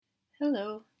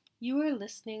Hello, you are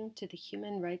listening to the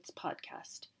Human Rights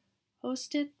Podcast,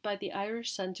 hosted by the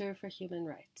Irish Centre for Human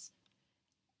Rights.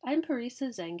 I'm Parisa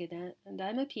Zangeneh, and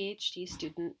I'm a PhD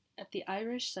student at the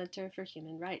Irish Centre for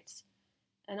Human Rights.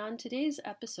 And on today's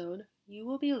episode, you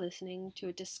will be listening to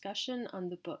a discussion on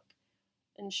the book,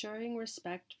 Ensuring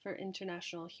Respect for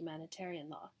International Humanitarian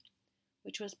Law,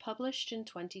 which was published in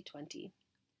 2020.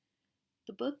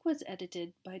 The book was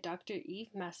edited by Dr. Eve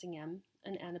Massingham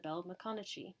and Annabel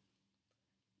McConnachie.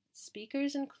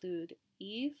 Speakers include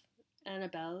Eve,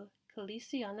 Annabel,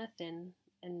 Kelisiana Thynne,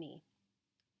 and me.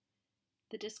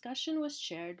 The discussion was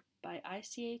chaired by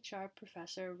ICHR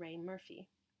Professor Ray Murphy,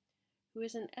 who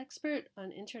is an expert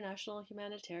on international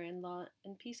humanitarian law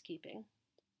and peacekeeping.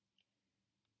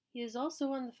 He is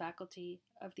also on the faculty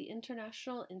of the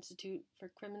International Institute for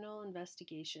Criminal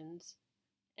Investigations,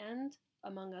 and,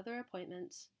 among other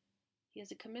appointments, he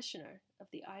is a commissioner of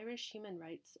the Irish Human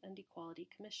Rights and Equality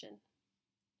Commission.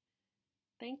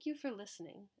 Thank you for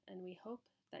listening, and we hope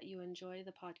that you enjoy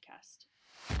the podcast.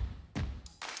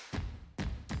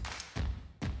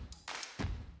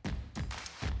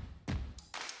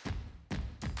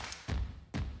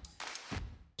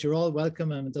 You're all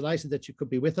welcome. I'm delighted that you could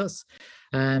be with us.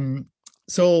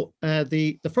 So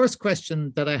the first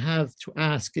question that I have to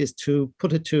ask is to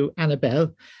put it to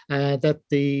Annabel, that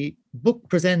the book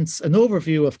presents an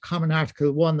overview of Common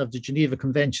Article 1 of the Geneva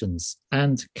Conventions.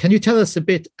 And can you tell us a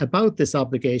bit about this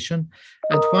obligation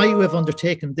and why you have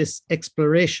undertaken this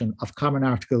exploration of Common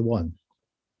Article 1?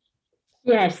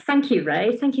 Yes, thank you,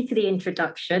 Ray. Thank you for the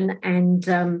introduction.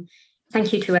 And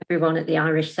thank you to everyone at the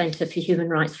Irish Centre for Human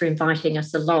Rights for inviting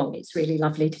us along. It's really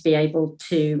lovely to be able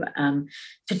to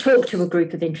talk to a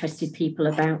group of interested people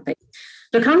about this.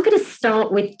 Look, I'm going to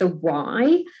start with the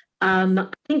why. I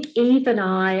think Eve and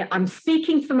I'm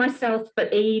speaking for myself,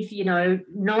 but Eve,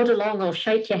 nod along or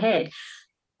shake your head.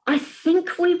 I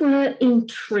think we were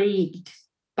intrigued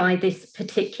by this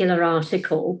particular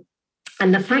article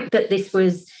and the fact that this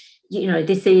was,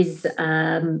 this is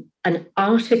an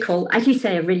article, as you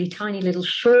say, a really tiny little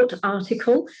short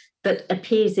article that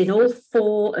appears in all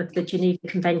four of the Geneva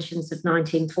Conventions of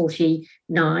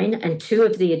 1949 and two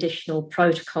of the additional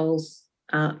protocols,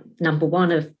 number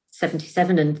 1 of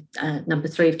 77 and number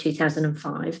 3 of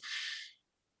 2005.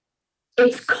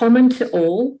 It's common to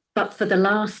all, but for the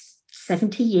last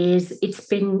 70 years, it's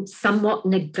been somewhat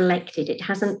neglected. It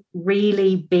hasn't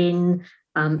really been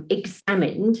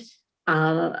examined.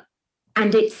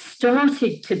 And it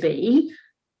started to be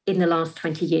in the last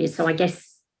 20 years. So I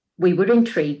guess we were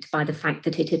intrigued by the fact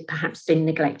that it had perhaps been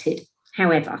neglected.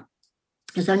 However,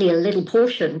 there's only a little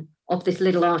portion of this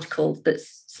little article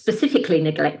that's specifically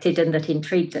neglected and that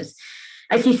intrigued us.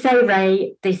 As you say,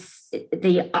 Ray,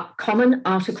 the Common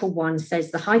Article 1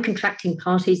 says the high contracting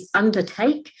parties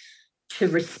undertake to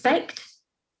respect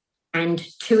and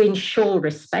to ensure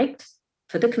respect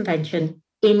for the Convention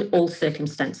in all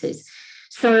circumstances.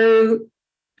 So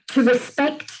to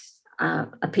respect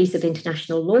a piece of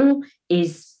international law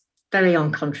is very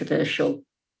uncontroversial.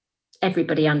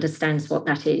 Everybody understands what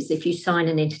that is. If you sign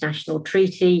an international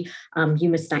treaty, you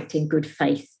must act in good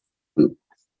faith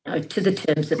to the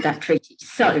terms of that treaty.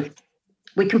 So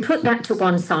we can put that to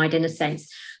one side in a sense,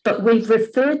 but we've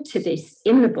referred to this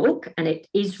in the book, and it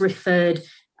is referred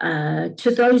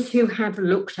to those who have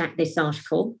looked at this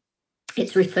article.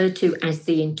 It's referred to as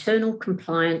the internal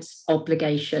compliance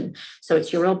obligation. So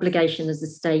it's your obligation as a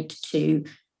state to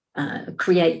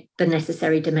create the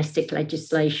necessary domestic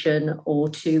legislation or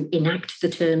to enact the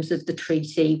terms of the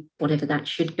treaty, whatever that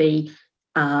should be,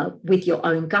 with your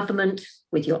own government,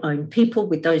 with your own people,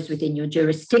 with those within your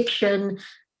jurisdiction,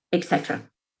 etc.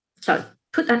 So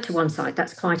put that to one side.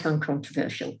 That's quite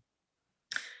uncontroversial.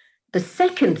 The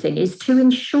second thing is to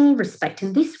ensure respect.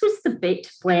 And this was the bit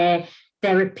where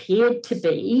there appeared to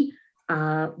be,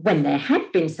 when there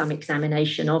had been some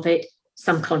examination of it,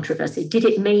 some controversy. Did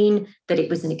it mean that it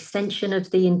was an extension of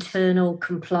the internal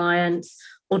compliance,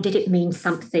 or did it mean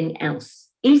something else?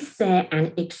 Is there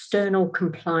an external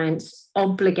compliance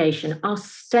obligation? Are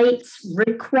states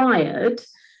required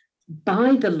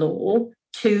by the law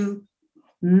to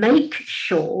make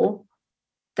sure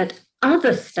that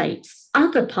other states,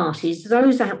 other parties,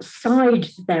 those outside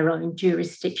their own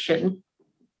jurisdiction,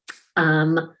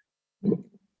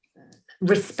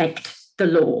 respect the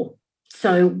law?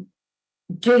 So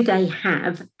do they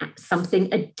have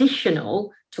something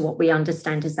additional to what we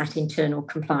understand as that internal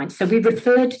compliance? So we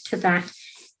referred to that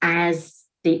as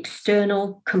the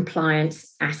external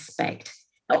compliance aspect.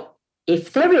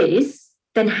 If there is,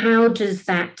 then how does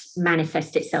that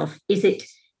manifest itself? Is it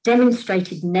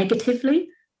demonstrated negatively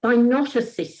by not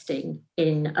assisting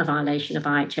in a violation of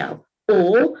IHL?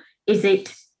 Or Is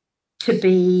it to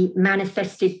be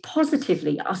manifested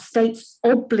positively? Are states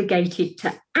obligated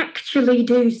to actually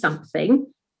do something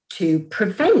to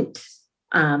prevent,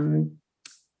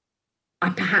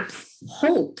 perhaps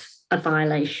halt a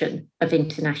violation of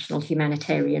international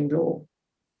humanitarian law?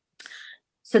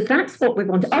 So that's what we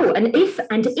want. Oh, and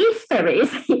if there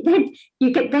is, then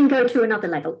you then go to another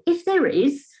level. If there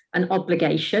is an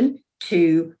obligation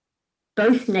to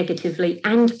both negatively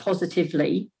and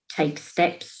positively take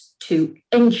steps to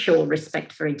ensure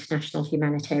respect for international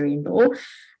humanitarian law,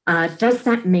 does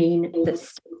that mean that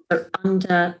states are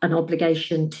under an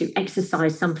obligation to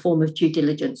exercise some form of due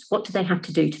diligence? What do they have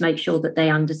to do to make sure that they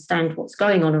understand what's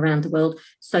going on around the world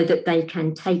so that they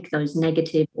can take those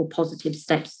negative or positive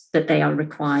steps that they are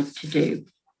required to do?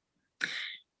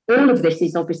 All of this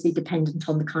is obviously dependent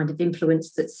on the kind of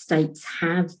influence that states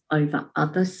have over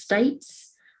other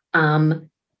states.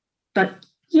 But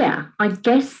yeah, I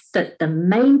guess that the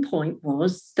main point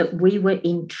was that we were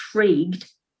intrigued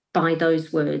by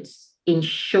those words,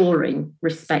 ensuring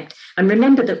respect. And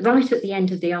remember that right at the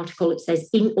end of the article, it says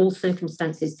in all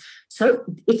circumstances. So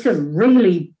it's a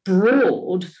really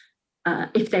broad,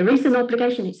 if there is an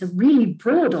obligation, it's a really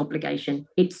broad obligation.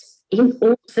 It's in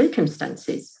all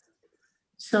circumstances.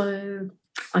 So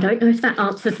I don't know if that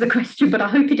answers the question, but I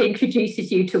hope it introduces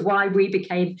you to why we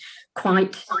became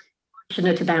quite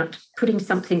passionate about putting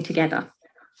something together.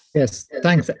 Yes,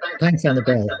 thanks,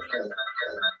 Annabel.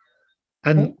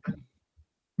 And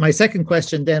my second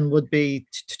question then would be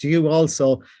to you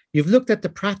also. You've looked at the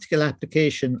practical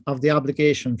application of the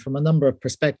obligation from a number of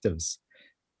perspectives.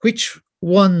 Which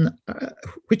ones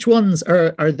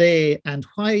are they, and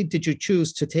why did you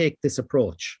choose to take this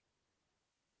approach?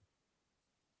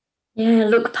 Yeah,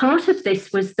 look, part of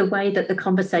this was the way that the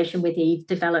conversation with Eve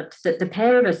developed, that the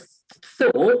pair of us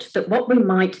thought that what we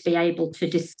might be able to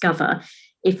discover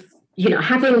if,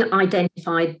 having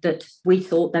identified that we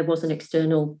thought there was an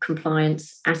external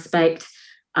compliance aspect,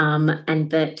 and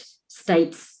that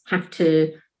states have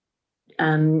to,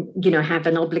 have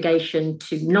an obligation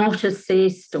to not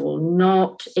assist or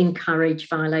not encourage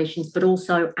violations, but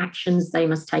also actions they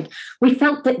must take. We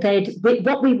felt that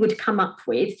what we would come up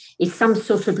with is some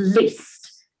sort of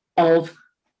list of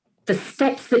the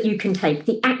steps that you can take,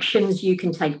 the actions you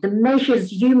can take, the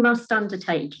measures you must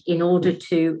undertake in order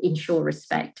to ensure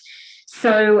respect.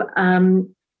 So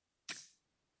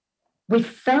we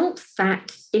felt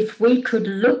that if we could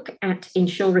look at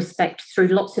ensure respect through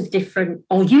lots of different,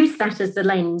 or use that as the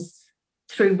lens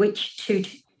through which to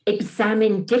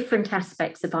examine different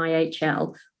aspects of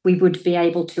IHL, we would be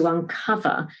able to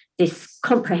uncover this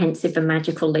comprehensive and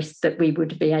magical list that we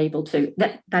would be able to.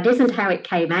 That isn't how it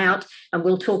came out, and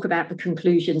we'll talk about the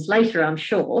conclusions later, I'm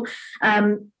sure.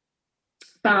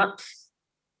 But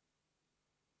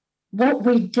what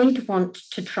we did want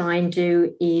to try and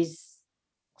do is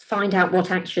find out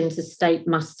what actions a state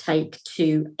must take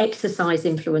to exercise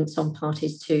influence on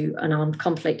parties to an armed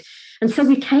conflict. And so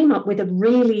we came up with a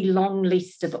really long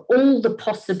list of all the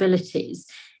possibilities.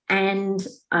 And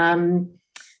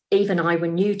Eve and I were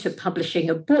new to publishing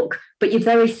a book, but you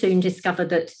very soon discover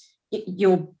that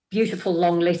your beautiful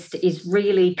long list is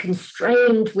really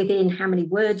constrained within how many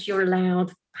words you're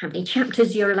allowed, how many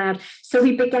chapters you're allowed. So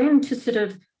we began to sort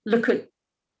of look at,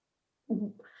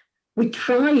 we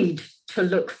tried to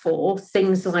look for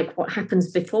things like what happens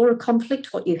before a conflict,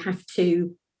 what you have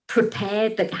to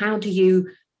prepare, how do you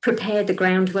prepare the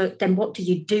groundwork, then what do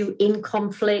you do in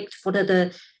conflict, what are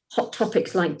the hot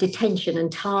topics like detention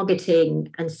and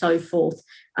targeting and so forth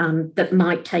that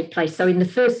might take place. So in the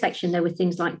first section, there were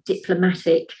things like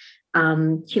diplomatic,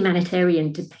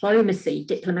 humanitarian diplomacy,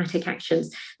 diplomatic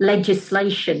actions,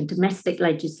 legislation, domestic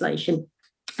legislation.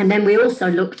 And then we also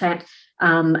looked at,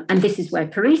 and this is where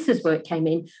Parisa's work came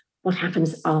in, what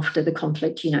happens after the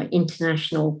conflict,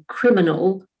 international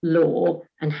criminal law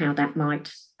and how that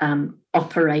might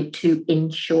operate to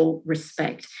ensure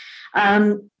respect.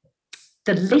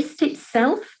 The list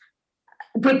itself,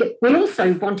 we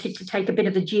also wanted to take a bit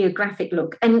of a geographic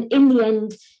look. And in the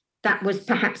end, that was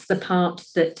perhaps the part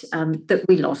that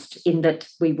we lost, in that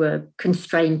we were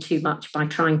constrained too much by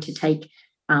trying to take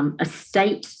a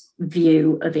state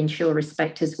view of ensure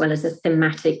respect as well as a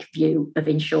thematic view of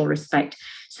ensure respect.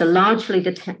 So largely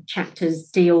the chapters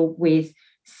deal with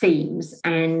themes,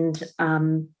 and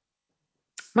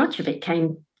much of it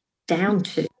came down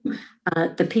to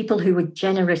the people who were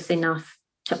generous enough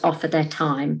to offer their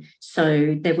time.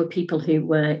 So there were people who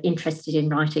were interested in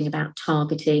writing about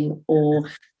targeting or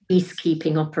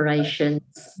peacekeeping operations,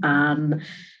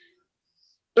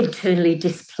 internally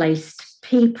displaced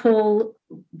people.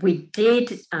 We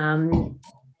did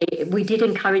we did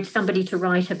encourage somebody to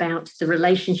write about the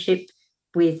relationship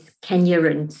with Kenya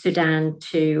and Sudan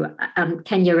to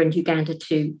Kenya and Uganda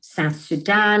to South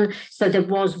Sudan. So there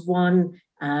was one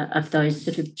of those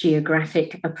sort of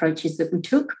geographic approaches that we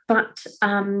took. But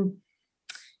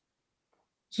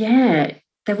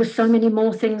there were so many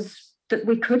more things that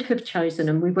we could have chosen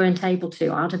and we weren't able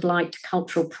to. I'd have liked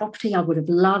cultural property. I would have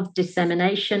loved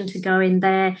dissemination to go in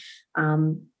there.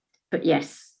 But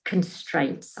yes,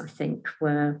 constraints, I think,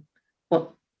 were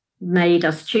what made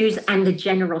us choose, and the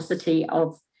generosity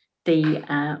of the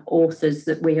authors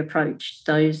that we approached,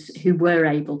 those who were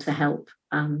able to help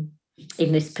in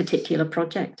this particular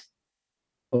project.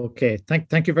 Okay,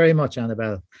 thank you very much,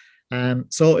 Annabel.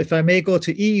 So if I may go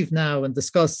to Eve now and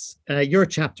discuss your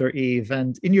chapter, Eve,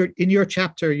 and in your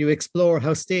chapter you explore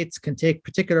how states can take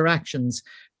particular actions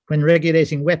when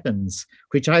regulating weapons,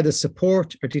 which either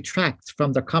support or detract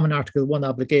from their common Article 1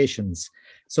 obligations.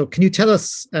 So can you tell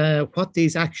us what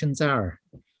these actions are?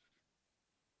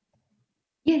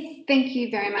 Yes, thank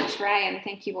you very much, Ray, and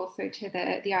thank you also to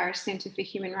the Irish Centre for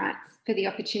Human Rights for the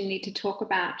opportunity to talk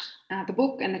about the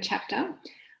book and the chapter.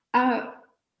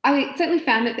 I certainly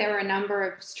found that there were a number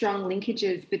of strong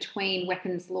linkages between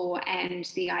weapons law and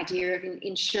the idea of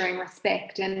ensuring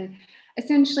respect. And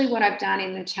essentially what I've done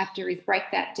in the chapter is break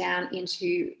that down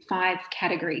into 5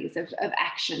 categories of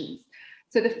actions.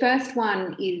 So the first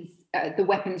one is the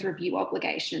weapons review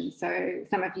obligation. So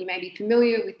some of you may be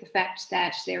familiar with the fact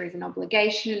that there is an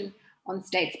obligation on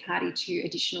states party to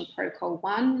Additional Protocol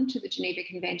 1 to the Geneva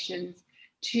Conventions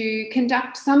to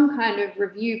conduct some kind of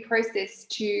review process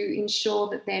to ensure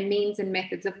that their means and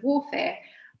methods of warfare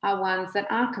are ones that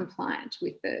are compliant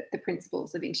with the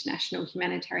principles of international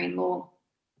humanitarian law.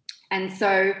 And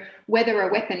so whether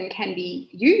a weapon can be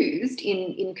used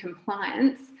in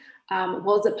compliance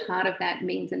was a part of that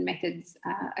means and methods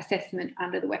assessment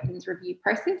under the weapons review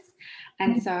process.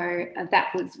 And so that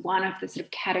was one of the sort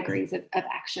of categories of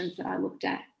actions that I looked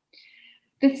at.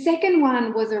 The second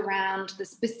one was around the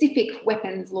specific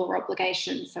weapons law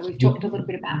obligations. So we've talked a little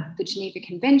bit about the Geneva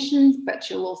Conventions, but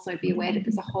you'll also be aware that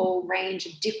there's a whole range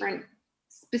of different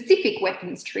specific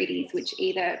weapons treaties which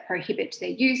either prohibit their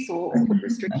use or put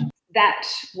restrictions. That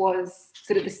was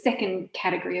sort of the second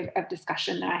category of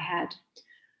discussion that I had.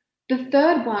 The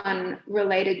third one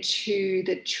related to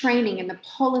the training and the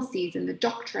policies and the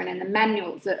doctrine and the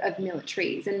manuals of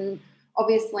militaries. And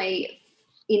obviously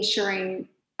ensuring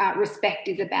respect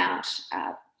is about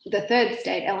the third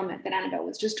state element that Annabel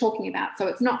was just talking about. So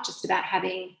it's not just about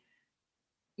having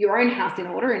your own house in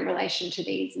order in relation to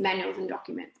these manuals and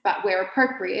documents, but where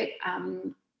appropriate,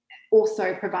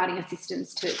 also providing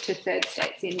assistance to third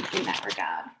states in that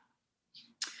regard.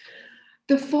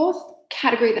 The fourth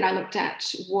category that I looked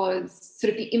at was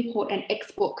sort of the import and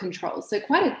export controls. So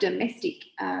quite a domestic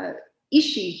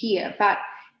issue here, but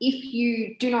if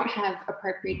you do not have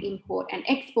appropriate import and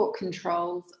export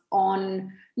controls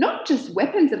on not just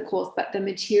weapons, of course, but the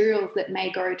materials that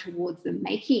may go towards the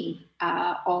making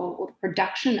or the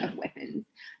production of weapons,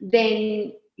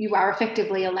 then you are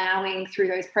effectively allowing through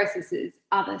those processes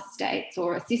other states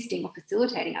or assisting or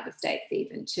facilitating other states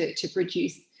even to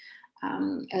produce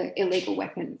illegal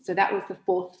weapons. So that was the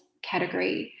fourth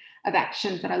category of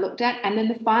actions that I looked at. And then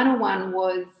the final one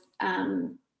was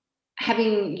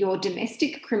having your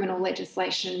domestic criminal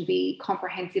legislation be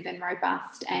comprehensive and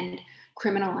robust and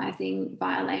criminalising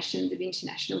violations of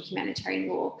international humanitarian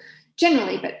law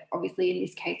generally, but obviously in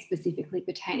this case specifically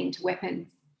pertaining to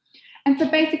weapons. And so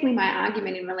basically my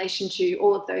argument in relation to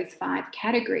all of those 5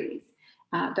 categories,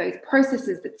 those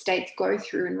processes that states go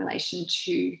through in relation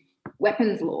to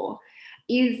weapons law,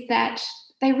 is that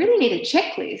they really need a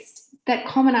checklist that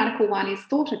Common Article 1 is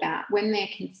thought about when they're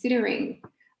considering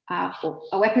for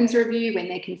a weapons review, when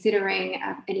they're considering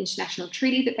an international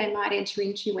treaty that they might enter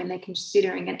into, when they're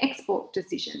considering an export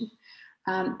decision,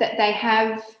 that they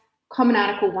have Common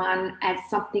Article 1 as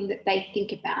something that they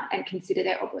think about and consider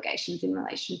their obligations in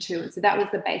relation to. And so that was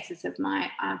the basis of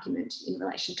my argument in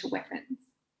relation to weapons.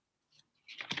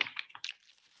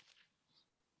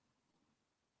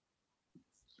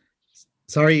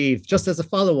 Sorry, Eve, just as a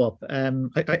follow-up,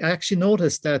 I actually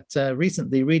noticed that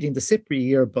recently reading the CIPRI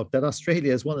yearbook that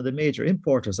Australia is one of the major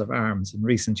importers of arms in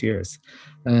recent years,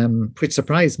 which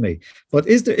surprised me. But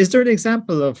is there an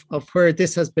example of where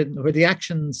this has been, where the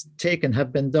actions taken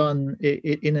have been done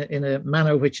in a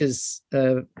manner which is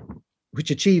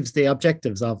which achieves the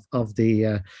objectives of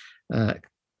the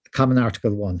Common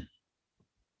Article 1,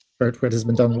 where it has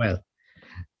been done well?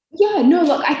 Yeah, no,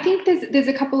 look, I think there's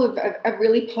a couple of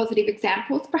really positive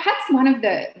examples. Perhaps one of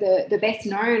the best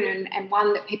known and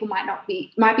one that people might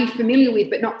be familiar with,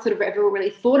 but not sort of ever really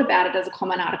thought about it as a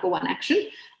common Article 1 action.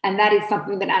 And that is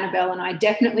something that Annabel and I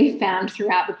definitely found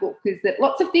throughout the book, is that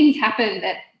lots of things happen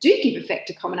that do give effect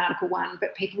to common Article 1,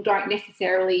 but people don't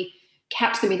necessarily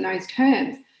couch them in those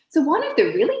terms. So one of the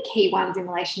really key ones in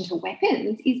relation to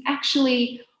weapons is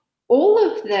actually all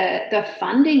of the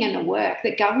funding and the work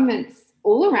that governments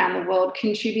all around the world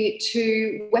contribute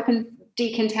to weapons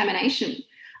decontamination.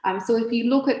 So if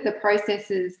you look at the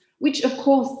processes, which of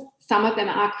course some of them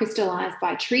are crystallised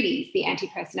by treaties, the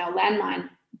Anti-Personnel Landmine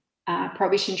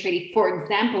Prohibition Treaty, for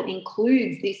example,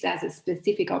 includes this as a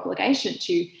specific obligation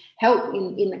to help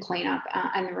in the cleanup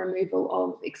and the removal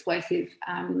of explosive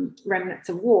remnants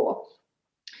of war.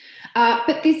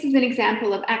 But this is an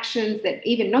example of actions that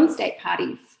even non-state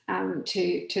parties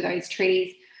to those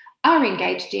treaties are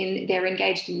engaged in. They're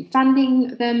engaged in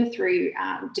funding them through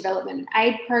development and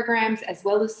aid programs, as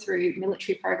well as through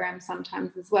military programs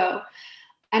sometimes as well.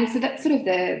 And so that's sort of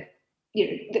the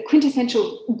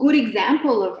quintessential good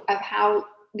example of how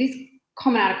this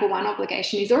common Article 1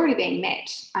 obligation is already being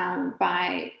met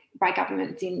by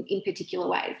governments in particular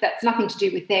ways. That's nothing to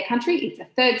do with their country. It's a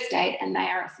third state, and they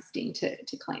are assisting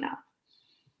to clean up.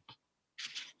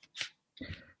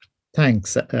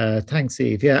 Thanks,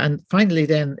 Eve. Yeah, and finally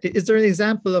then, is there an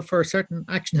example of where certain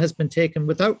action has been taken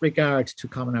without regard to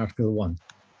common Article 1?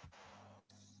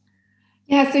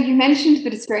 Yeah, so you mentioned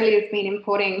that Australia has been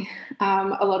importing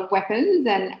a lot of weapons,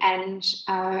 and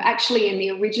actually in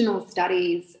the original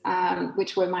studies,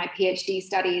 which were my PhD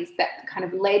studies that kind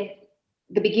of led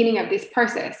the beginning of this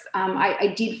process,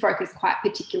 I did focus quite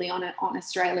particularly on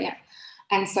Australia.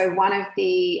 And so one of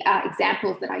the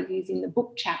examples that I use in the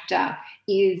book chapter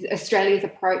is Australia's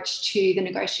approach to the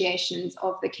negotiations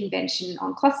of the Convention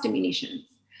on Cluster Munitions.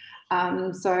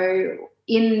 So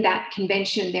in that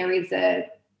convention, there is a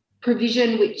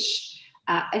provision which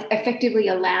effectively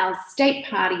allows state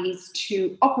parties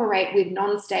to operate with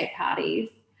non-state parties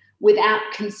without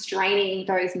constraining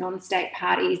those non-state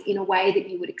parties in a way that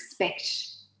you would expect,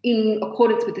 in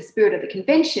accordance with the spirit of the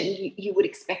convention, you would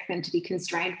expect them to be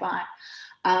constrained by.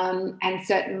 And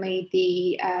certainly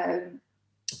the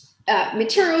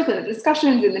materials and the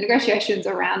discussions and the negotiations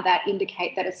around that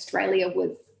indicate that Australia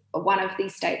was one of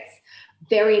these states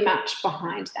very much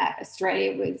behind that.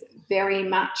 Australia was very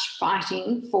much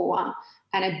fighting for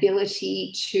an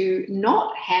ability to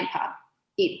not hamper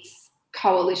its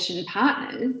coalition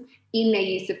partners in their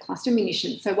use of cluster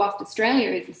munitions. So whilst Australia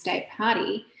is a state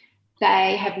party,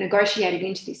 they have negotiated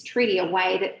into this treaty a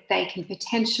way that they can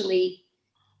potentially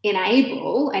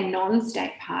enable a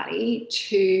non-state party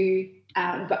to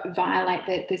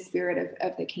violate the spirit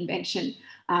of the convention.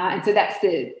 And so that's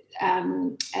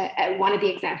one of the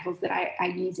examples that I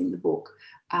use in the book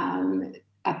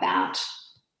about,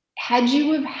 had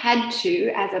you have had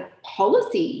to, as a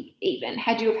policy even,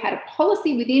 had you have had a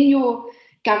policy within your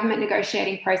government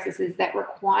negotiating processes that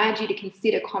required you to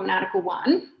consider common Article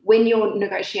 1 when you're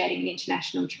negotiating an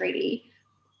international treaty,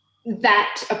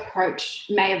 that approach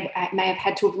may have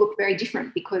had to have looked very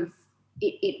different, because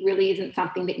it really isn't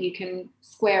something that you can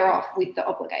square off with the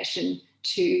obligation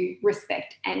to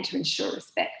respect and to ensure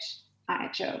respect,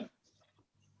 IHO.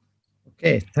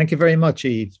 Okay, thank you very much,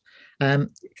 Eve.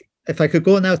 If I could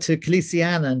go now to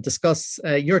Kelisiana and discuss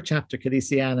your chapter,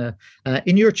 Kelisiana.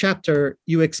 In your chapter,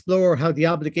 you explore how the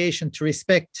obligation to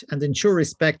respect and ensure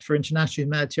respect for international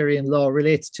humanitarian law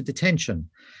relates to detention.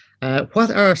 What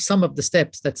are some of the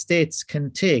steps that states can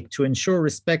take to ensure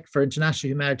respect for international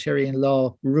humanitarian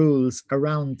law rules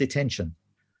around detention?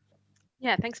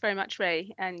 Yeah, thanks very much,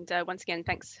 Ray. And once again,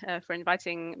 thanks for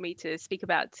inviting me to speak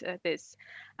about this.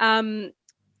 I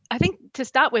think to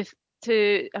start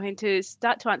to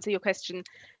answer your question,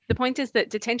 the point is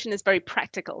that detention is very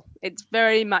practical. It's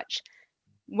very much,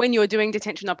 when you're doing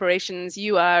detention operations,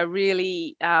 you are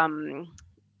really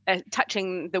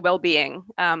touching the well-being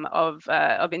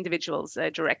of individuals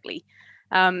directly.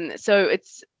 So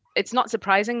it's not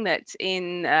surprising that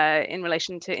in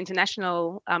relation to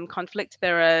international conflict,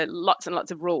 there are lots and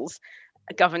lots of rules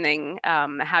governing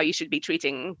how you should be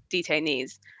treating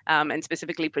detainees, and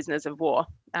specifically prisoners of war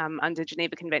under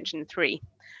Geneva Convention 3.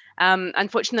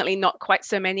 Unfortunately, not quite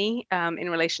so many in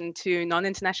relation to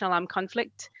non-international armed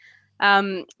conflict.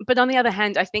 But on the other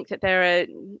hand, I think that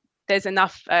there's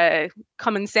enough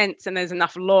common sense and there's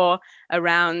enough law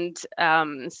around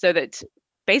so that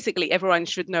basically everyone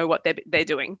should know what they're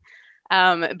doing.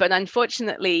 But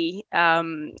unfortunately,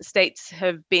 states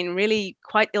have been really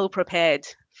quite ill prepared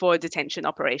for detention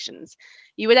operations.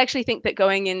 You would actually think that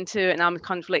going into an armed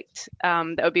conflict,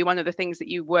 that would be one of the things that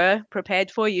you were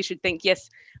prepared for. You should think, yes,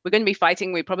 we're going to be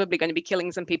fighting, we're probably going to be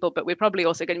killing some people, but we're probably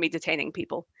also going to be detaining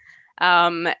people.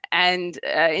 And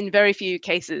in very few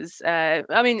cases,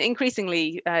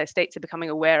 increasingly states are becoming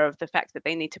aware of the fact that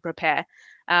they need to prepare.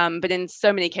 But in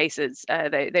so many cases,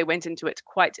 they went into it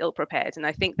quite ill prepared. And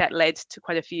I think that led to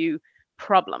quite a few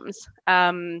problems.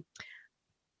 And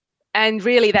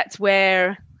really, that's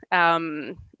where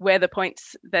the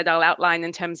points that I'll outline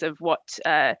in terms of what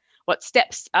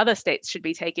steps other states should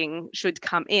be taking should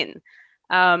come in.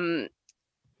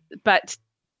 But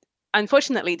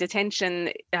unfortunately,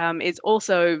 detention is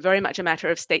also very much a matter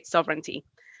of state sovereignty.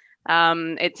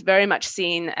 It's very much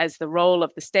seen as the role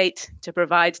of the state to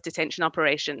provide detention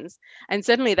operations. And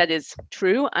certainly that is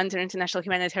true under international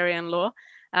humanitarian law.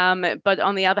 But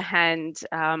on the other hand,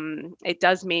 it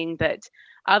does mean that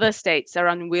other states are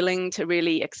unwilling to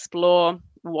really explore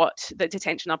what the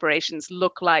detention operations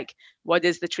look like, what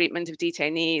is the treatment of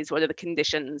detainees, what are the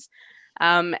conditions.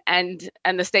 And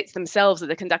the states themselves that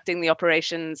are conducting the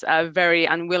operations are very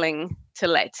unwilling to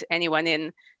let anyone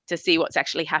in to see what's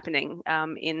actually happening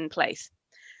in place.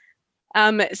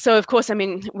 So of course,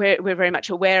 we're very much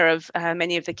aware of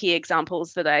many of the key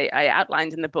examples that I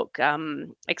outlined in the book: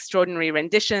 extraordinary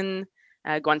rendition,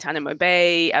 Guantanamo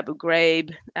Bay, Abu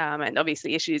Ghraib, and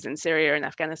obviously issues in Syria and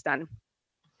Afghanistan.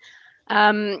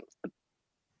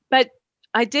 But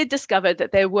I did discover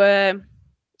that there were,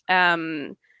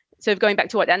 so going back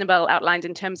to what Annabel outlined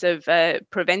in terms of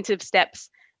preventive steps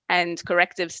and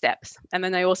corrective steps. And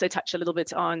then I also touched a little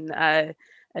bit on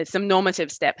some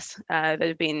normative steps that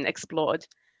have been explored.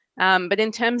 But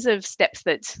in terms of steps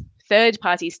that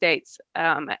third-party states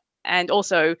and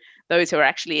also those who are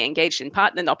actually engaged in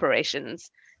partnered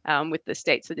operations with the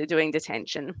states that are doing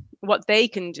detention, what they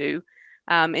can do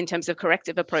in terms of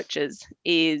corrective approaches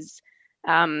is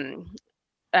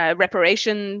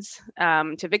reparations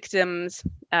to victims,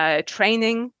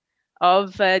 training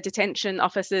of detention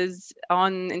officers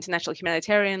on international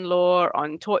humanitarian law,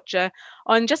 on torture,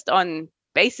 on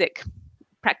basic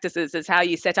practices as how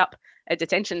you set up a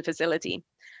detention facility.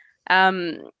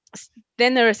 Then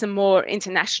there are some more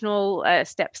international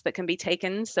steps that can be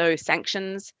taken. So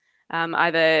sanctions,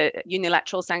 either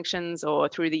unilateral sanctions or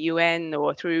through the UN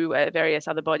or through various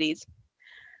other bodies.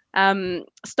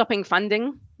 Stopping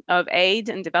funding of aid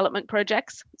and development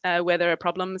projects where there are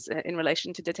problems in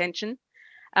relation to detention.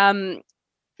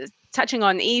 Touching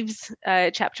on Eve's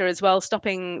chapter as well,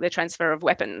 stopping the transfer of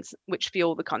weapons which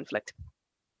fuel the conflict.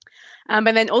 And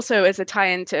then also as a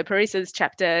tie-in to Parisa's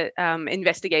chapter,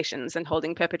 investigations and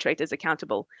holding perpetrators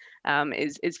accountable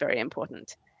is very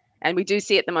important. And we do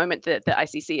see at the moment that the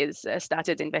ICC has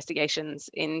started investigations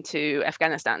into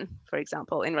Afghanistan, for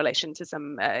example, in relation to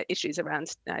some issues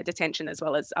around detention as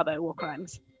well as other war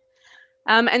crimes.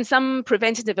 And some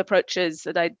preventative approaches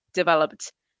that I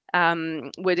developed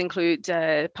would include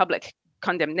public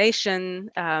condemnation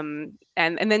and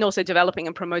then also developing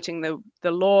and promoting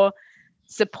the law,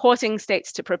 supporting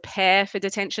states to prepare for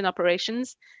detention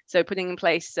operations. So putting in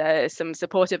place some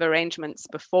supportive arrangements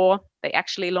before they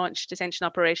actually launch detention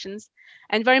operations,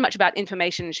 and very much about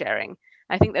information sharing.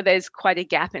 I think that there's quite a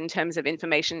gap in terms of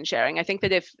information sharing. I think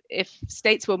that if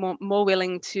states were more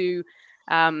willing to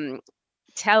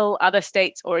tell other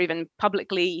states or even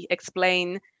publicly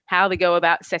explain how they go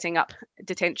about setting up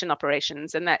detention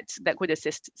operations, and that would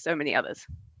assist so many others.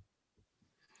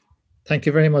 Thank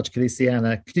you very much,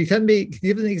 Kelisiana. Could you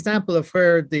give an example of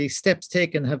where the steps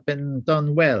taken have been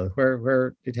done well,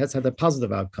 where it has had a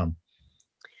positive outcome?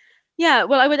 Yeah,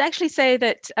 well, I would actually say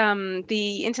that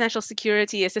the International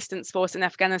Security Assistance Force in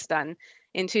Afghanistan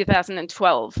in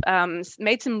 2012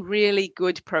 made some really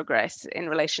good progress in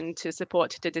relation to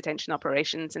support to detention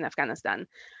operations in Afghanistan.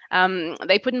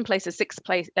 They put in place a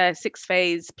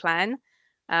six-phase plan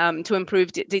to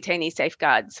improve detainee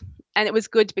safeguards. And it was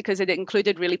good because it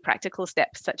included really practical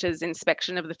steps such as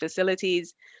inspection of the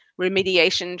facilities,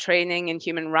 remediation training in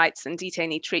human rights and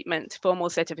detainee treatment, formal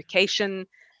certification,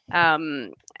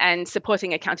 and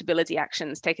supporting accountability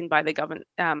actions taken by the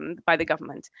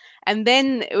government. And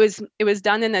then it was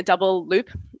done in a double loop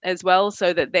as well,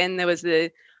 so that then there was the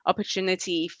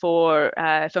opportunity for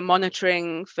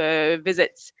monitoring, for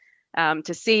visits,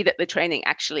 to see that the training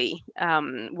actually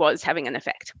was having an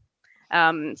effect.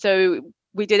 So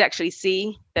we did actually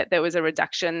see that there was a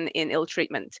reduction in ill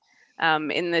treatment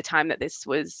in the time that this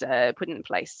was put in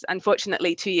place.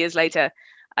 Unfortunately, 2 years later,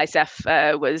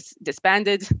 ISAF was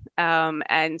disbanded,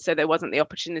 and so there wasn't the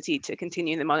opportunity to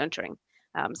continue the monitoring.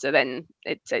 So then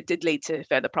it did lead to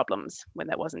further problems when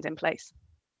that wasn't in place.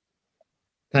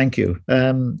 Thank you.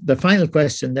 The final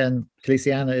question then,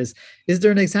 Kelisiana, is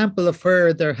there an example of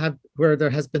where there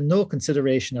has been no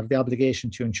consideration of the obligation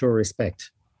to ensure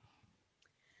respect?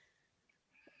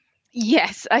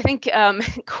 Yes, I think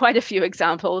quite a few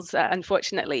examples,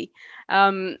 unfortunately,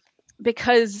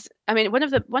 because I mean one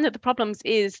of the problems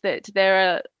is that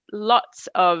there are lots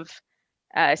of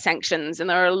sanctions and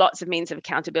there are lots of means of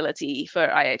accountability for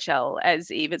IHL,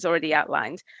 as Eve has already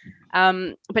outlined,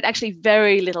 but actually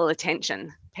very little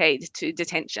attention paid to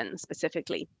detention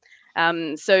specifically.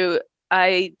 So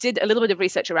I did a little bit of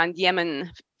research around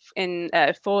Yemen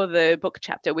for the book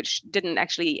chapter, which didn't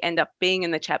actually end up being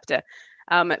in the chapter.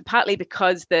 Partly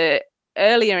because the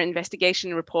earlier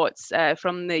investigation reports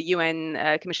from the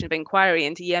UN Commission of Inquiry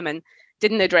into Yemen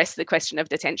didn't address the question of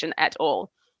detention at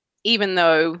all, even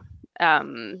though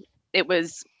it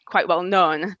was quite well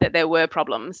known that there were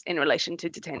problems in relation to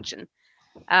detention.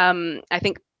 I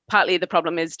think partly the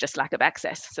problem is just lack of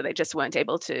access, so they just weren't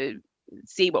able to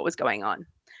see what was going on.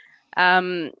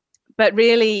 But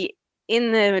really,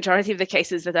 in the majority of the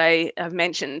cases that I have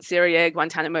mentioned, Syria,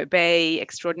 Guantanamo Bay,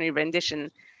 extraordinary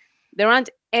rendition, there aren't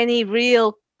any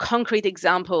real concrete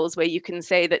examples where you can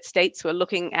say that states were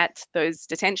looking at those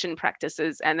detention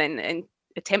practices and then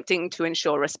attempting to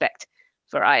ensure respect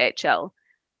for IHL.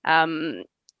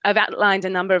 I've outlined a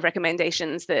number of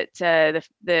recommendations that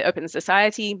the Open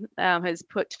Society has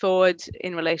put forward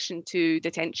in relation to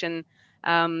detention,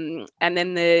 and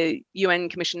then the UN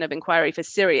Commission of Inquiry for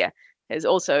Syria has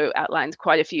also outlined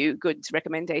quite a few good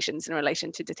recommendations in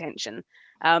relation to detention.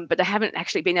 But I haven't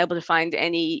actually been able to find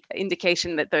any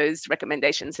indication that those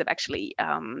recommendations have actually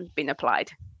been applied.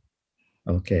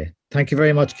 Okay, thank you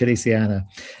very much, Kelisiana.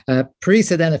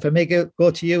 Parisa, then, if I may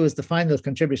go to you as the final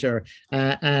contributor,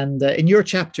 and in your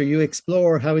chapter, you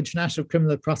explore how international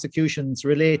criminal prosecutions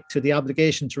relate to the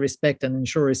obligation to respect and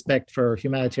ensure respect for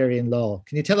humanitarian law.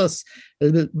 Can you tell us a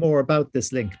little bit more about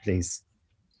this link, please?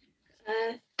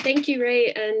 Thank you,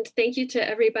 Ray, and thank you to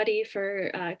everybody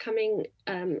for coming,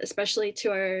 especially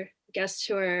to our guests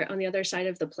who are on the other side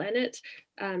of the planet.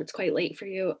 It's quite late for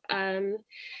you.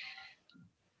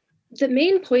 The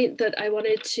main point that I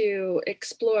wanted to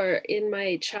explore in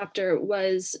my chapter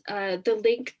was the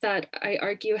link that I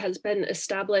argue has been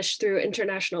established through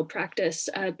international practice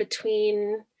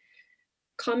between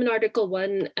Common Article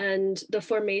 1 and the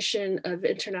formation of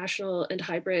international and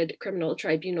hybrid criminal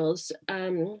tribunals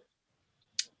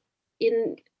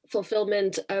in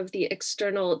fulfillment of the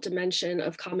external dimension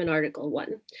of Common Article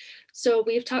 1. So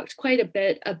we've talked quite a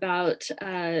bit about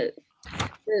the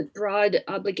broad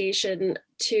obligation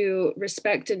to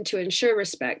respect and to ensure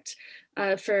respect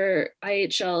for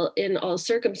IHL in all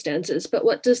circumstances. But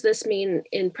what does this mean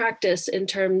in practice in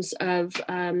terms of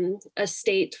a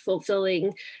state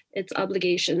fulfilling its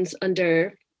obligations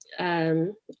under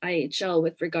IHL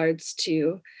with regards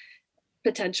to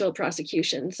potential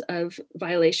prosecutions of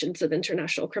violations of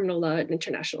international criminal law and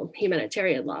international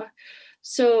humanitarian law?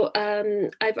 So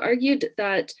I've argued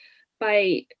that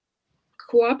by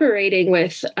cooperating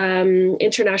with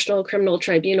international criminal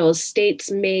tribunals, states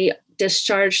may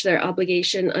discharge their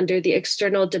obligation under the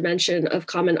external dimension of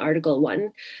Common Article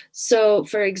 1. So,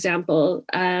 for example,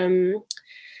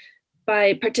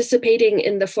 by participating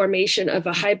in the formation of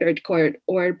a hybrid court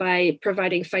or by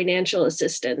providing financial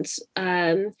assistance,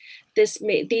 these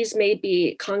may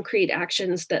be concrete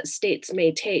actions that states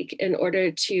may take in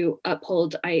order to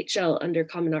uphold IHL under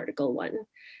Common Article 1.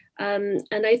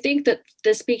 And I think that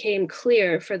this became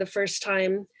clear for the first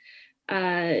time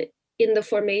in the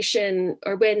formation,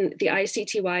 or when the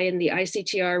ICTY and the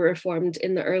ICTR were formed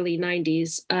in the early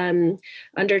 90s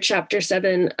under Chapter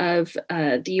 7 of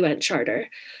the UN Charter.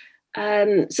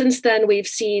 Since then, we've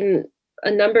seen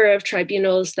a number of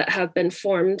tribunals that have been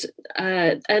formed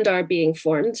and are being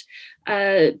formed,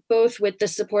 both with the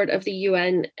support of the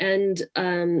UN and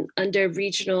under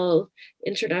regional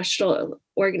international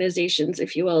organizations,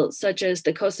 if you will, such as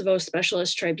the Kosovo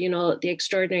Specialist Tribunal, the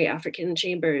Extraordinary African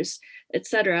Chambers,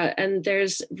 etc. And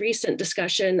there's recent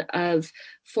discussion of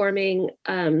forming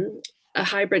a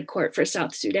hybrid court for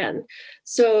South Sudan.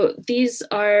 So these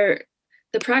are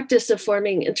the practice of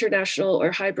forming international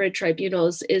or hybrid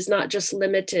tribunals is not just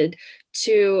limited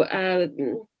to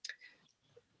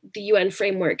the UN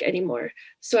framework anymore.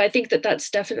 So I think that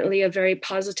that's definitely a very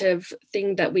positive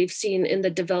thing that we've seen in the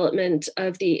development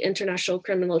of the international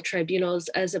criminal tribunals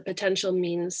as a potential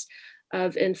means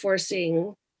of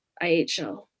enforcing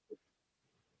IHL.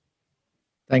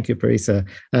 Thank you, Parisa.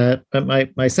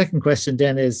 My second question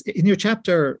then is, in your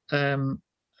chapter,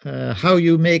 how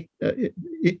you make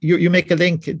you make a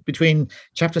link between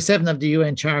Chapter 7 of the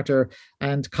UN Charter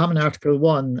and Common Article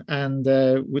 1, and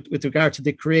with regard to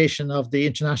the creation of the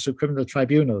International Criminal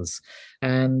Tribunals.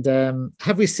 And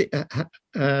have we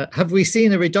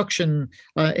seen a reduction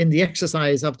in the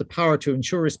exercise of the power to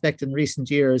ensure respect in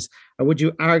recent years, or would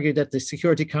you argue that the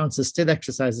Security Council still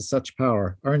exercises such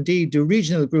power? Or indeed, do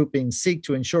regional groupings seek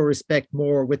to ensure respect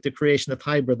more with the creation of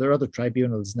hybrid or other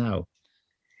tribunals now?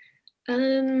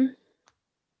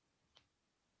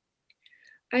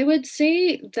 I would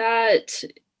say that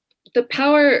the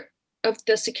power of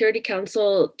the Security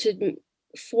Council to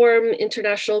form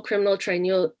international criminal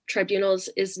tribunals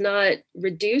is not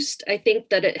reduced. I think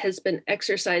that it has been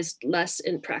exercised less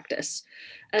in practice.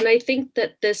 And I think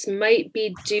that this might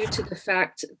be due to the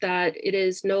fact that it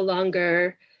is no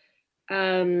longer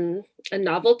a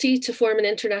novelty to form an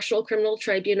international criminal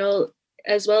tribunal,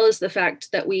 as well as the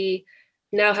fact that we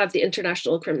now have the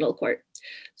International Criminal Court.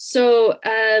 So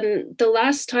the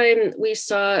last time we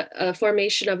saw a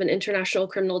formation of an International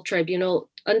Criminal Tribunal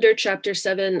under Chapter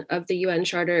 7 of the UN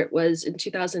Charter was in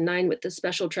 2009 with the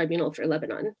Special Tribunal for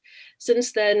Lebanon.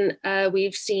 Since then,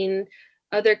 we've seen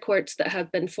other courts that have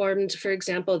been formed, for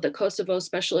example, the Kosovo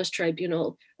Specialist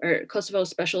Tribunal, or Kosovo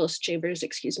Specialist Chambers,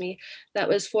 that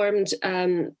was formed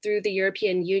through the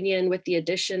European Union with the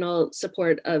additional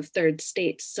support of third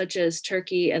states, such as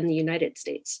Turkey and the United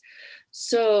States.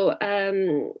 So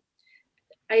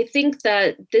I think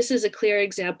that this is a clear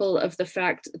example of the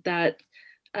fact that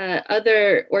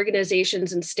other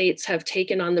organizations and states have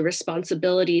taken on the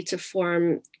responsibility to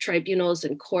form tribunals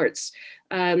and courts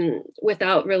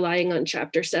without relying on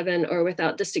Chapter 7 or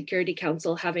without the Security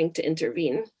Council having to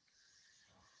intervene.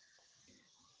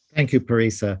 Thank you,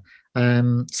 Parisa.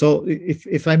 So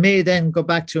if I may then go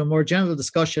back to a more general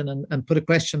discussion and put a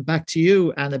question back to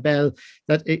you, Annabel,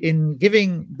 that in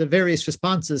giving the various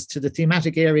responses to the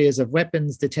thematic areas of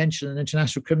weapons, detention, and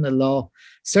international criminal law,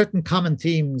 certain common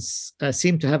themes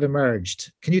seem to have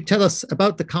emerged. Can you tell us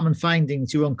about the common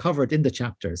findings you uncovered in the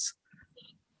chapters?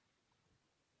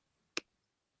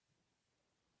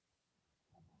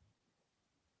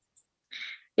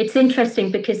 It's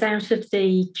interesting because out of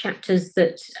the chapters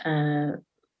that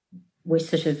we're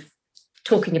sort of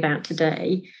talking about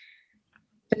today,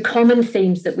 the common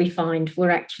themes that we find were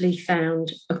actually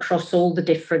found across all the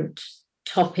different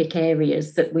topic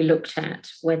areas that we looked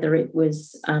at, whether it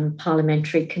was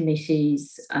parliamentary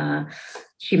committees,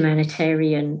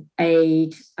 humanitarian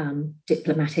aid,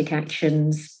 diplomatic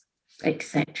actions,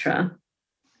 etc.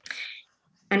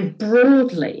 And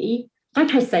broadly,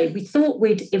 like I say, we thought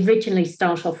we'd originally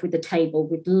start off with a table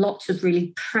with lots of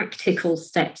really practical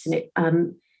steps. And it,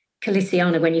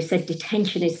 Kelisiana, when you said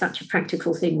detention is such a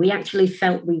practical thing, we actually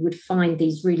felt we would find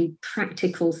these really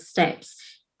practical steps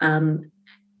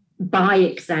by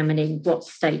examining what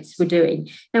states were doing.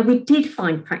 Now, we did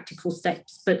find practical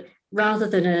steps, but rather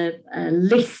than a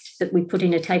list that we put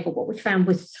in a table, what we found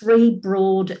were three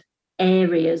broad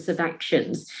areas of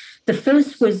actions. The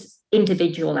first was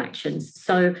individual actions.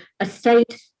 So a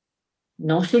state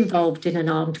not involved in an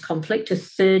armed conflict, a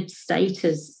third state,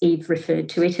 as Eve referred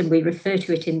to it, and we refer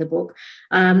to it in the book,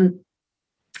 a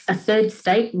third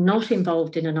state not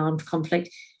involved in an armed conflict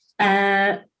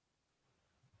can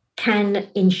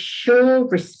ensure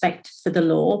respect for the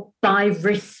law by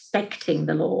respecting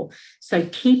the law. So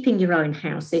keeping your own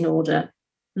house in order,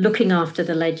 looking after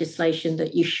the legislation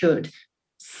that you should,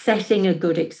 setting a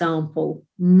good example,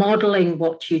 modelling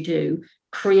what you do,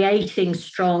 creating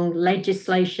strong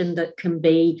legislation that can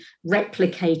be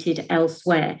replicated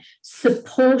elsewhere,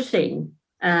 supporting,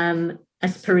 as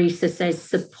Parisa says,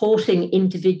 supporting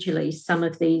individually some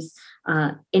of these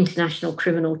international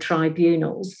criminal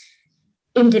tribunals.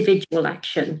 Individual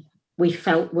action, we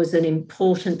felt, was an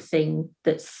important thing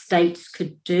that states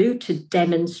could do to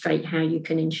demonstrate how you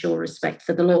can ensure respect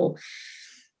for the law.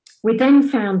 We then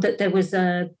found that there was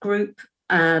a group,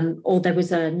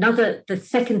 the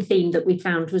second theme that we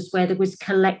found was where there was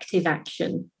collective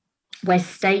action, where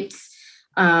states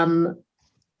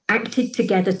acted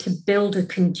together to build a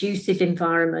conducive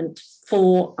environment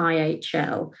for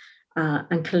IHL.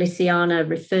 And Kelisiana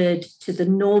referred to the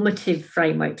normative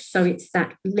frameworks. So it's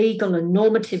that legal and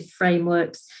normative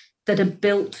frameworks that are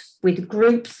built with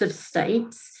groups of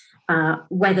states,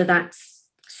 whether that's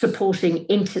supporting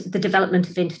the development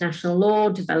of international law,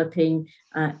 developing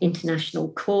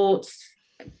international courts,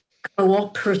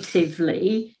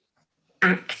 cooperatively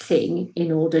acting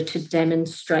in order to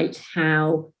demonstrate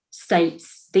how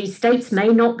these states may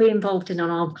not be involved in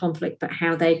an armed conflict, but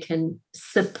how they can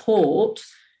support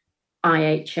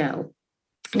IHL.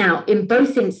 Now, in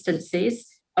both instances,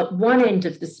 at one end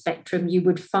of the spectrum, you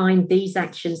would find these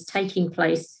actions taking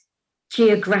place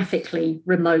geographically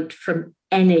remote from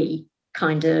any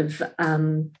kind of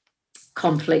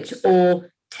conflict,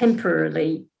 or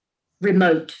temporarily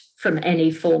remote from any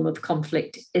form of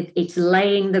conflict. It's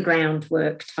laying the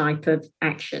groundwork type of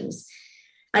actions.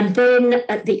 And then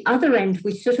at the other end,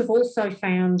 we sort of also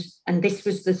found, and this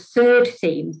was the third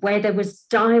theme, where there was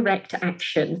direct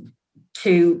action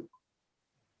to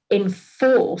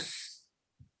enforce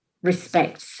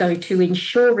respect, so to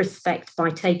ensure respect by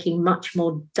taking much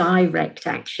more direct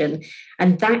action.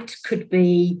 And that could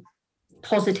be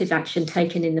positive action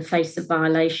taken in the face of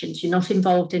violations. You're not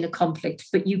involved in a conflict,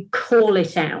 but you call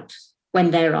it out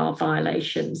when there are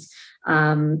violations.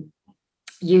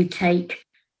 You take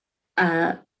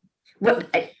what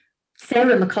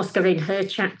Sarah McCosker in her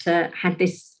chapter had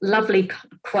this lovely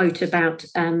quote about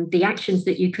the actions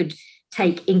that you could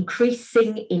take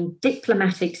increasing in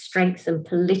diplomatic strength and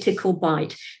political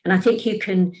bite. And I think you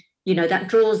can, that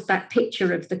draws that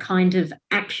picture of the kind of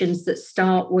actions that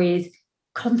start with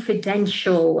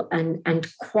confidential and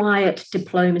quiet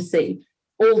diplomacy,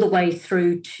 all the way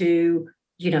through to,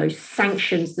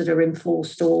 sanctions that are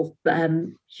enforced, or,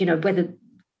 whether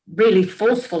really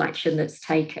forceful action that's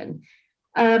taken.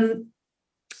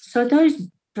 So those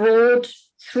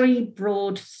three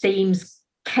broad themes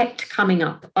kept coming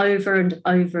up over and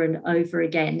over and over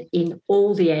again in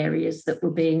all the areas that were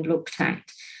being looked at.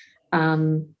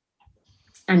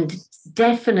 And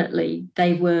definitely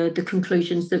they were the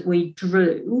conclusions that we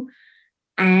drew,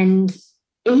 and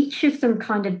each of them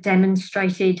kind of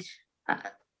demonstrated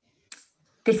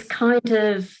this kind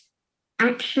of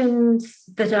actions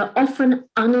that are often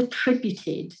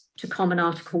unattributed to Common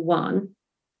Article 1,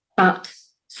 but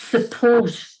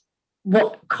support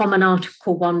what Common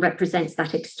Article 1 represents,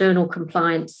 that external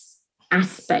compliance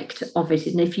aspect of it.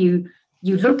 And if you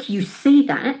look, you see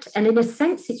that, and in a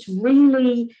sense, it's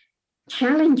really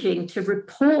challenging to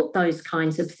report those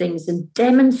kinds of things and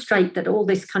demonstrate that all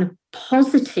this kind of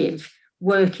positive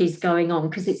work is going on,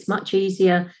 because it's much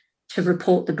easier to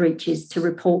report the breaches, to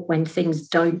report when things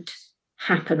don't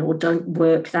happen or don't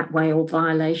work that way, or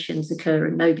violations occur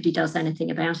and nobody does anything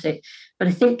about it. But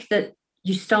I think that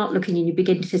you start looking and you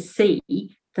begin to see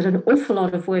that an awful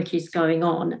lot of work is going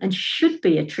on and should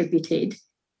be attributed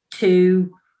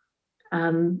to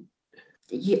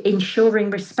ensuring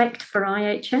respect for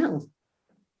IHL.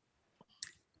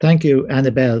 Thank you,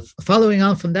 Annabel. Following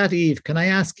on from that, Eve, can I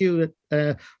ask you,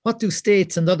 what do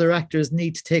states and other actors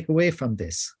need to take away from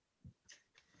this?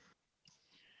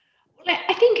 Well,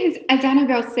 I think, as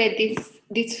Annabel said,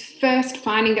 this first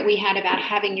finding that we had about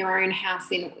having your own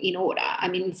house in order, I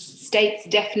mean, states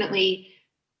definitely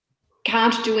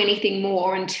can't do anything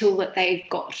more until that they've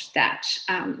got that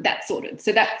sorted.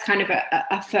 So that's kind of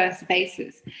a first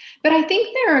basis. But I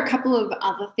think there are a couple of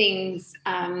other things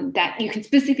that you can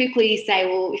specifically say,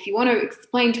 well, if you want to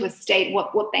explain to a state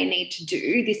what they need to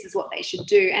do, this is what they should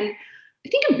do. And I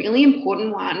think a really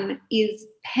important one is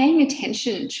paying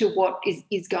attention to what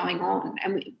is going on.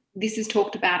 And this is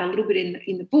talked about a little bit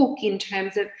in the book, in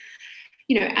terms of,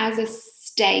 as a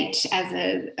state, as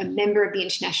a member of the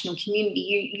international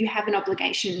community, you have an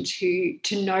obligation to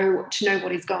know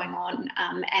what is going on,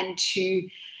 and to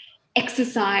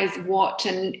exercise what,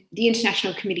 and the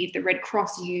International Committee of the Red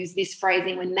Cross use this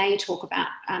phrasing when they talk about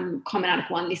Common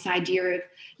Article 1, this idea of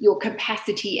your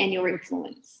capacity and your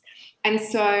influence. And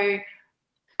so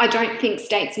I don't think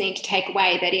states need to take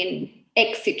away that in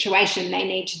X situation they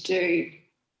need to do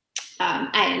A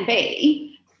and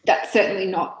B. That's certainly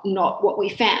not what we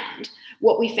found.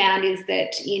 What we found is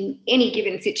that in any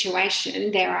given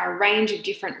situation, there are a range of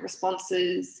different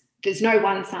responses. There's no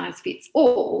one size fits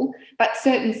all, but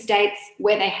certain states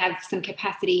where they have some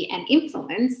capacity and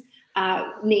influence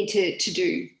need to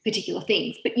do particular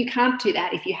things. But you can't do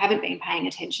that if you haven't been paying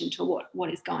attention to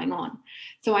what is going on.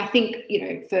 So I think,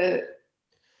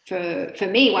 for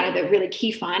me, one of the really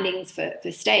key findings for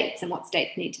states and what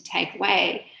states need to take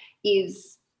away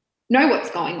is know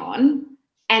what's going on,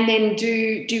 and then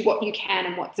do what you can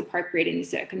and what's appropriate in the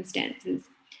circumstances.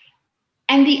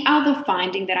 And the other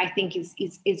finding that I think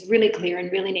is really clear and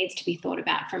really needs to be thought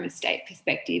about from a state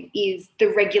perspective is the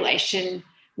regulation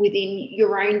within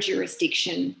your own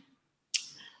jurisdiction.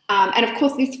 And of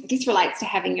course, this relates to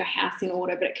having your house in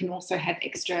order, but it can also have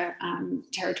extra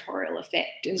territorial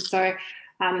effect. And so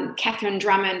Catherine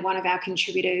Drummond, one of our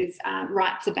contributors,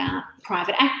 writes about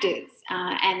private actors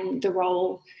and the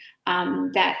role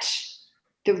that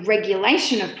the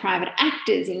regulation of private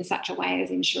actors in such a way as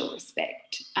ensure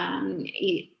respect.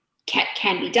 It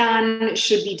can be done,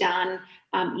 should be done,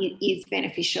 it is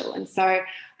beneficial. And so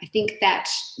I think that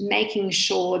making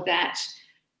sure that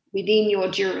within your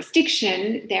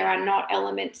jurisdiction, there are not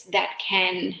elements that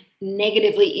can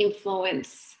negatively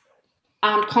influence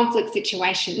armed conflict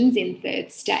situations in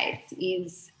third states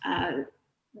is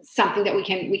something that we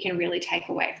can really take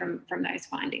away from those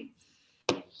findings.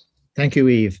 Thank you,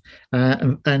 Eve.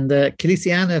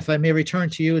 Kelisiana, if I may return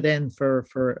to you then for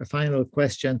a final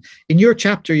question. In your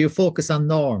chapter, you focus on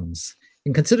norms.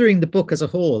 In considering the book as a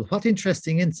whole, what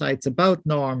interesting insights about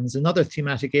norms and other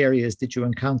thematic areas did you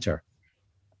encounter?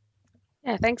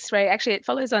 Yeah, thanks, Ray. Actually, it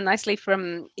follows on nicely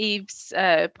from Eve's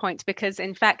point, because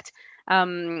in fact,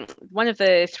 one of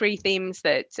the three themes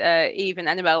that Eve and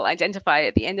Annabel identify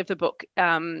at the end of the book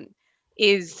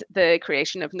is the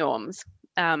creation of norms.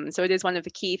 So it is one of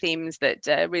the key themes that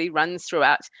really runs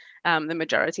throughout the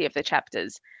majority of the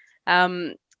chapters.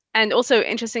 And also,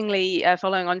 interestingly,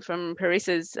 following on from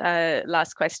Parisa's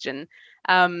last question,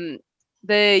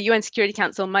 the UN Security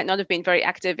Council might not have been very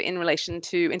active in relation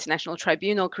to international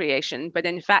tribunal creation, but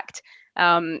in fact,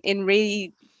 in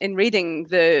reading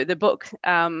the book,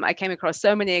 I came across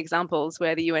so many examples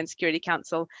where the UN Security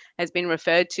Council has been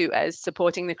referred to as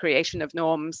supporting the creation of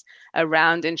norms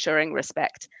around ensuring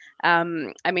respect.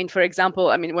 I mean, for example,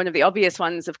 one of the obvious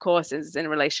ones, of course, is in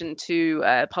relation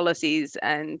to policies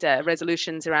and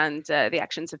resolutions around the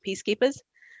actions of peacekeepers.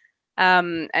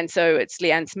 And so it's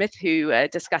Leanne Smith who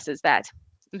discusses that.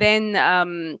 Then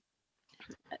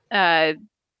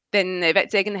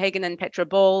Yvette Zagenhagen and Petra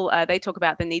Ball, they talk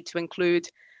about the need to include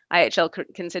IHL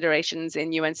considerations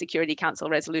in UN Security Council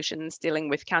resolutions dealing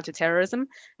with counterterrorism.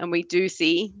 And we do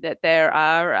see that there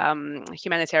are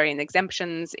humanitarian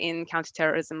exemptions in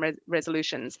counterterrorism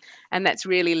resolutions. And that's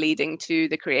really leading to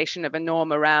the creation of a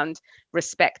norm around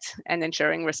respect and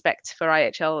ensuring respect for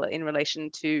IHL in relation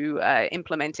to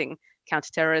implementing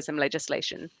counterterrorism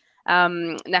legislation.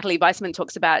 Natalie Weissman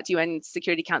talks about UN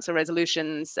Security Council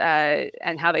resolutions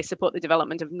and how they support the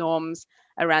development of norms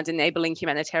around enabling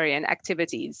humanitarian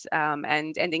activities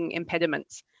and ending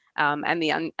impediments and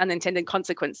the unintended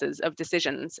consequences of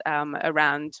decisions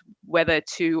around whether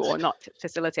to or not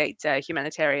facilitate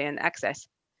humanitarian access.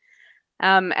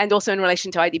 And also in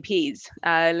relation to IDPs,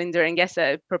 Linda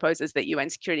Ngesa proposes that UN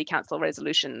Security Council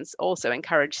resolutions also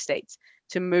encourage states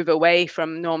to move away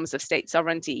from norms of state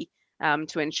sovereignty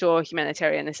to ensure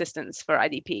humanitarian assistance for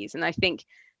IDPs. And I think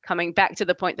coming back to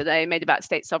the point that I made about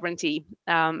state sovereignty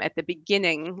at the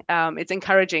beginning, it's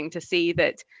encouraging to see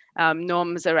that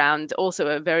norms around also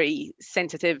a very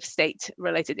sensitive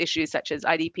state-related issues such as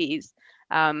IDPs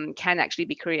can actually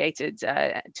be created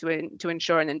to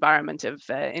ensure an environment of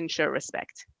ensure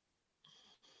respect.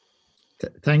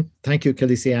 Thank you,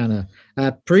 Kelisiana.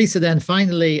 Parisa, then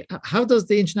finally, how does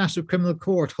the International Criminal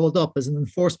Court hold up as an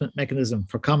enforcement mechanism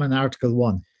for Common Article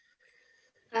 1?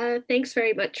 Thanks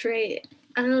very much, Ray.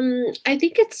 I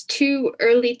think it's too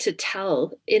early to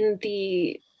tell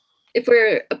if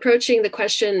we're approaching the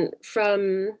question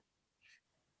from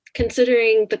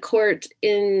considering the court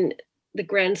in the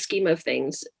grand scheme of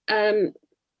things. The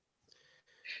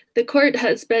court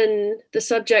has been the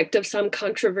subject of some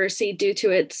controversy due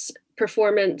to its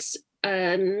performance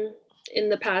in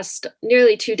the past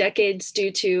nearly 2 decades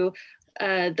due to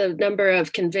the number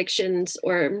of convictions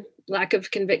or lack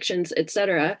of convictions,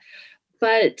 etc.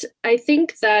 But I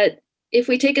think that if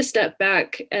we take a step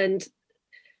back and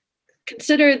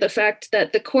consider the fact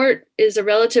that the court is a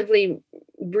relatively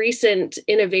recent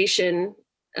innovation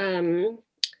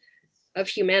of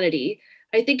humanity,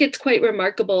 I think it's quite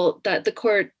remarkable that the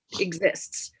court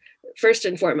exists, first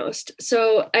and foremost.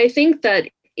 So I think that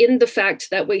in the fact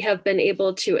that we have been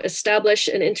able to establish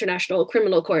an international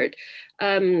criminal court,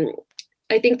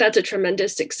 I think that's a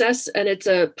tremendous success, and it's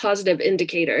a positive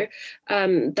indicator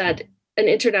that an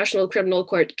international criminal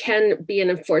court can be an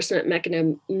enforcement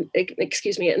mechanism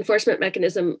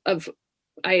of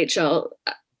IHL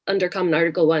under Common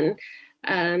Article 1,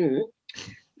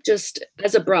 just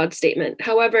as a broad statement.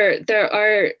 However, there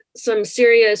are some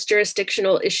serious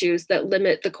jurisdictional issues that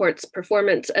limit the court's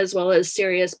performance, as well as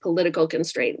serious political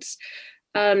constraints.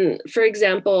 For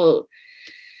example,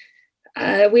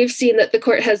 we've seen that the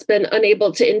court has been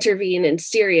unable to intervene in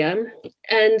Syria,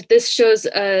 and this shows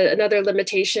another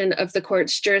limitation of the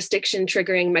court's jurisdiction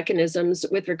triggering mechanisms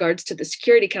with regards to the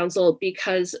Security Council,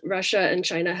 because Russia and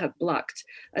China have blocked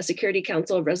a Security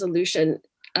Council resolution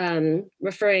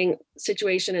referring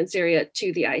situation in Syria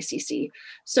to the ICC.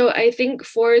 So I think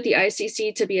for the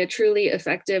ICC to be a truly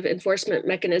effective enforcement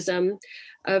mechanism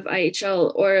of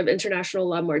IHL or of international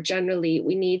law more generally,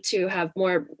 we need to have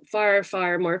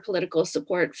far more political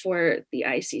support for the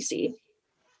ICC.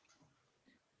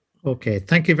 Okay,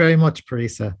 thank you very much,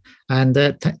 Parisa. And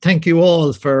thank you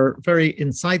all for very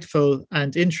insightful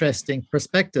and interesting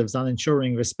perspectives on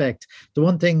ensuring respect. The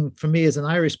one thing for me as an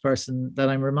Irish person that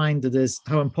I'm reminded is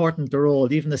how important the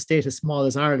role even a state as small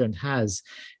as Ireland has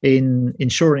in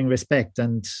ensuring respect,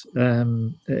 and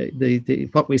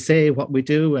what we say, what we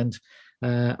do, and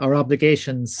our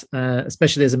obligations,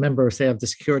 especially as a member, say, of the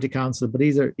Security Council, but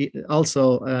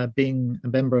also being a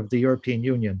member of the European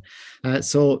Union.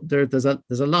 So there's a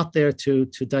lot there to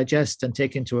digest and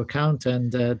take into account,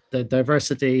 and the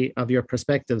diversity of your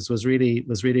perspectives was really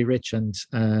rich and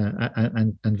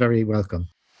very welcome.